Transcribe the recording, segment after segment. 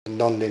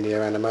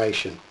non-linear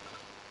animation.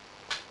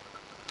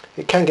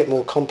 It can get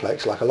more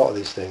complex, like a lot of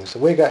these things. So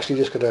we're actually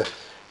just going to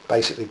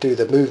basically do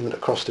the movement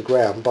across the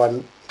ground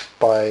by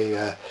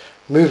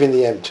moving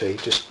the empty,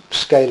 just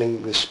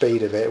scaling the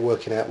speed of it,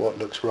 working out what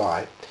looks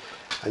right.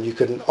 And you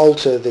can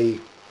alter the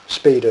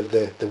speed of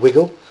the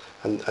wiggle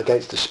and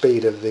against the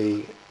speed of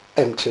the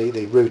empty,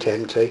 the root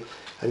empty,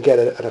 and get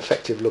an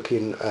effective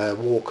looking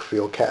walk for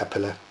your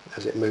caterpillar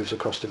as it moves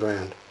across the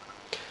ground.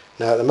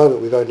 Now at the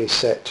moment we've only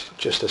set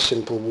just a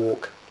simple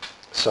walk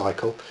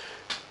cycle,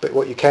 but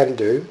what you can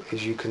do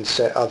is you can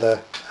set other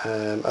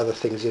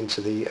things into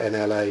the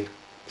NLA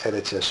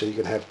editor, so you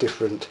can have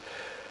different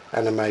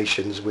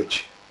animations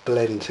which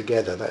blend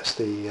together. That's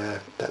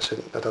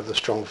another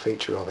strong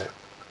feature of it.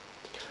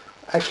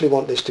 I actually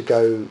want this to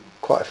go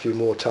quite a few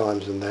more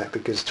times than that,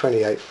 because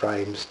 28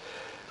 frames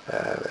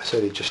it's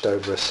only just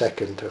over a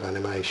second of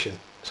animation.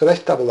 So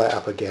let's double that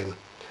up again.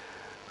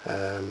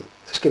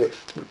 Let's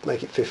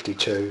make it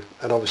 52,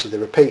 and obviously the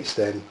repeats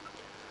then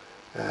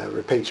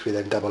we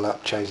then double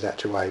up, change that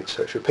to 8.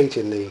 So it's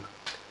repeating the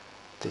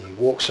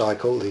walk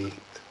cycle, the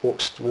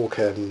walk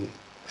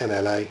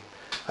NLA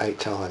 8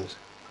 times.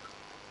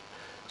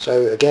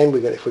 So again,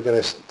 if we're going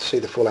to see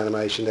the full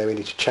animation there, we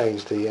need to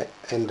change the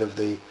end of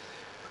the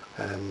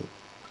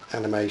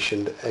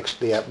animation,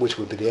 which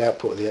would be the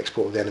output or the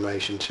export of the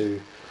animation,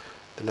 to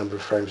the number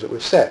of frames that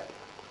we've set.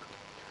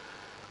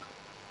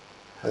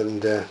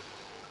 And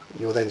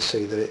you'll then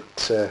see that it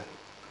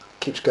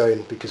keeps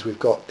going because we've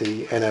got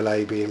the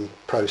NLA being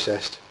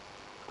processed,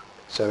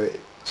 so it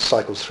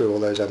cycles through all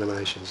those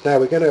animations. Now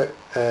we're going to,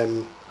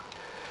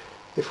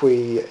 if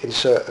we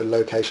insert a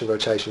location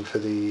rotation for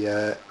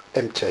the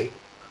empty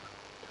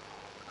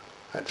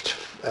at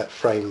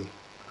frame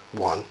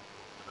 1,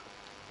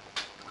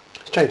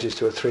 let's change this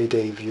to a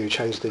 3D view,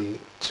 change to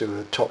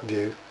a top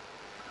view.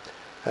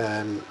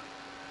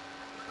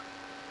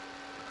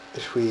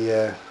 If we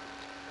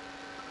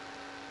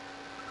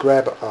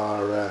grab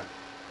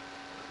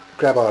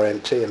our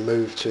empty and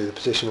move to the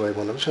position where we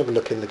want. I'm just going to have a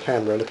look in the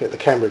camera, looking at the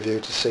camera view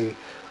to see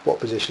what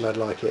position I'd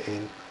like it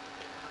in.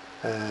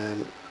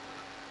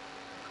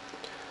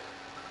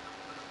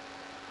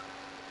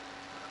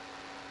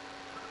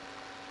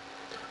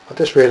 I've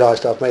just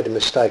realised I've made a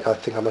mistake. I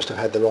think I must have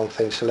had the wrong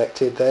thing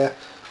selected there.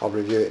 I'll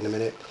review it in a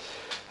minute.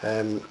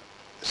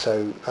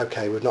 So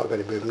okay, we're not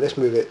going to move them. Let's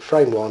move it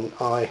frame 1,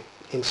 I,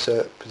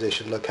 insert,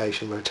 position,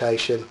 location,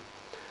 rotation,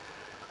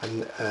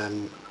 and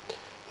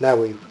now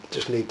we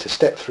just need to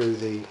step through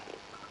the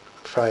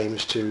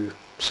frames to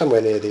somewhere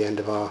near the end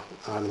of our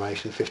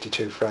animation.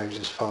 52 frames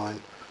is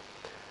fine.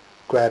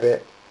 Grab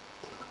it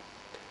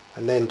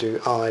and then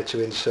do I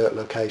to insert,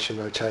 location,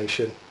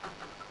 rotation.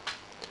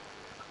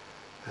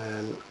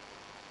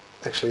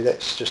 Actually,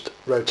 let's just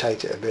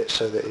rotate it a bit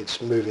so that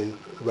it's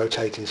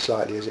rotating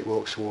slightly as it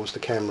walks towards the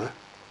camera.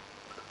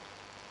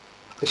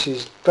 This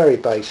is very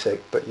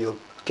basic, but you'll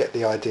get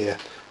the idea.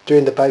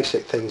 Doing the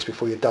basic things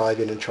before you dive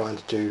in and trying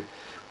to do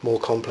more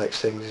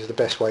complex things is the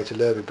best way to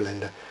learn with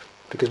Blender,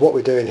 because what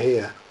we're doing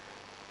here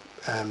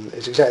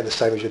is exactly the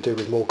same as you do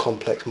with more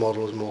complex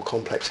models, more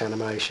complex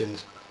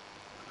animations.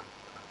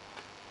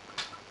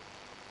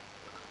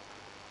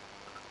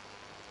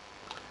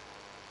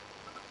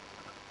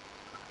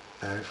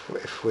 Now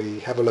if we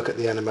have a look at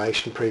the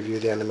animation,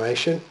 preview the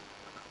animation, you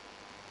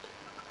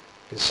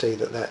can see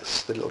that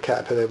that's the little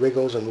caterpillar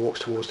wriggles and walks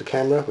towards the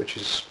camera, which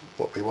is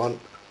what we want.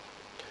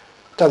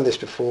 Done this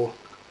before.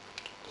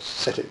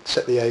 Set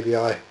the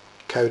AVI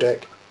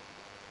codec,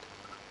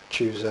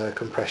 choose a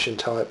compression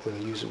type,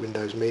 we'll use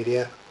Windows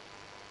Media.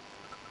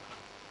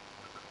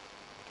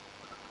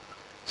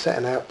 Set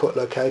an output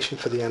location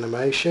for the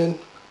animation,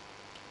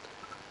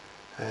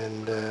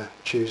 and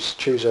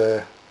choose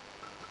a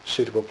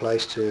suitable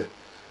place to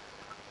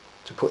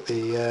put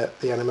the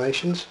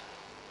animations.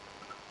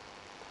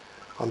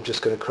 I'm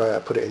just going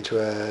to put it into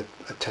a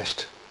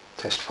test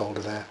folder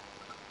there.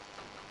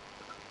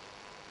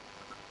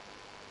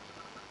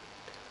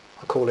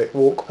 I'll call it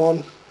walk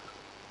 1,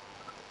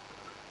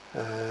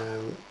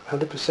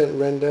 100%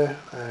 render,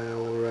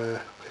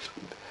 or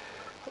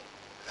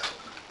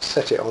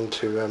set it on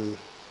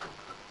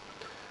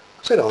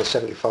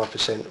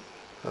 75%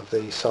 of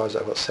the size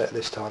that I've got set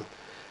this time,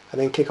 and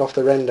then kick off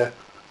the render,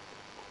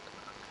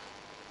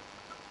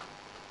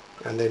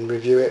 and then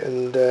review it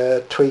and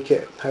tweak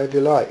it however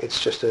you like.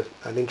 It's just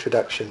an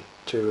introduction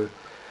to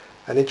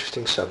an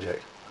interesting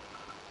subject.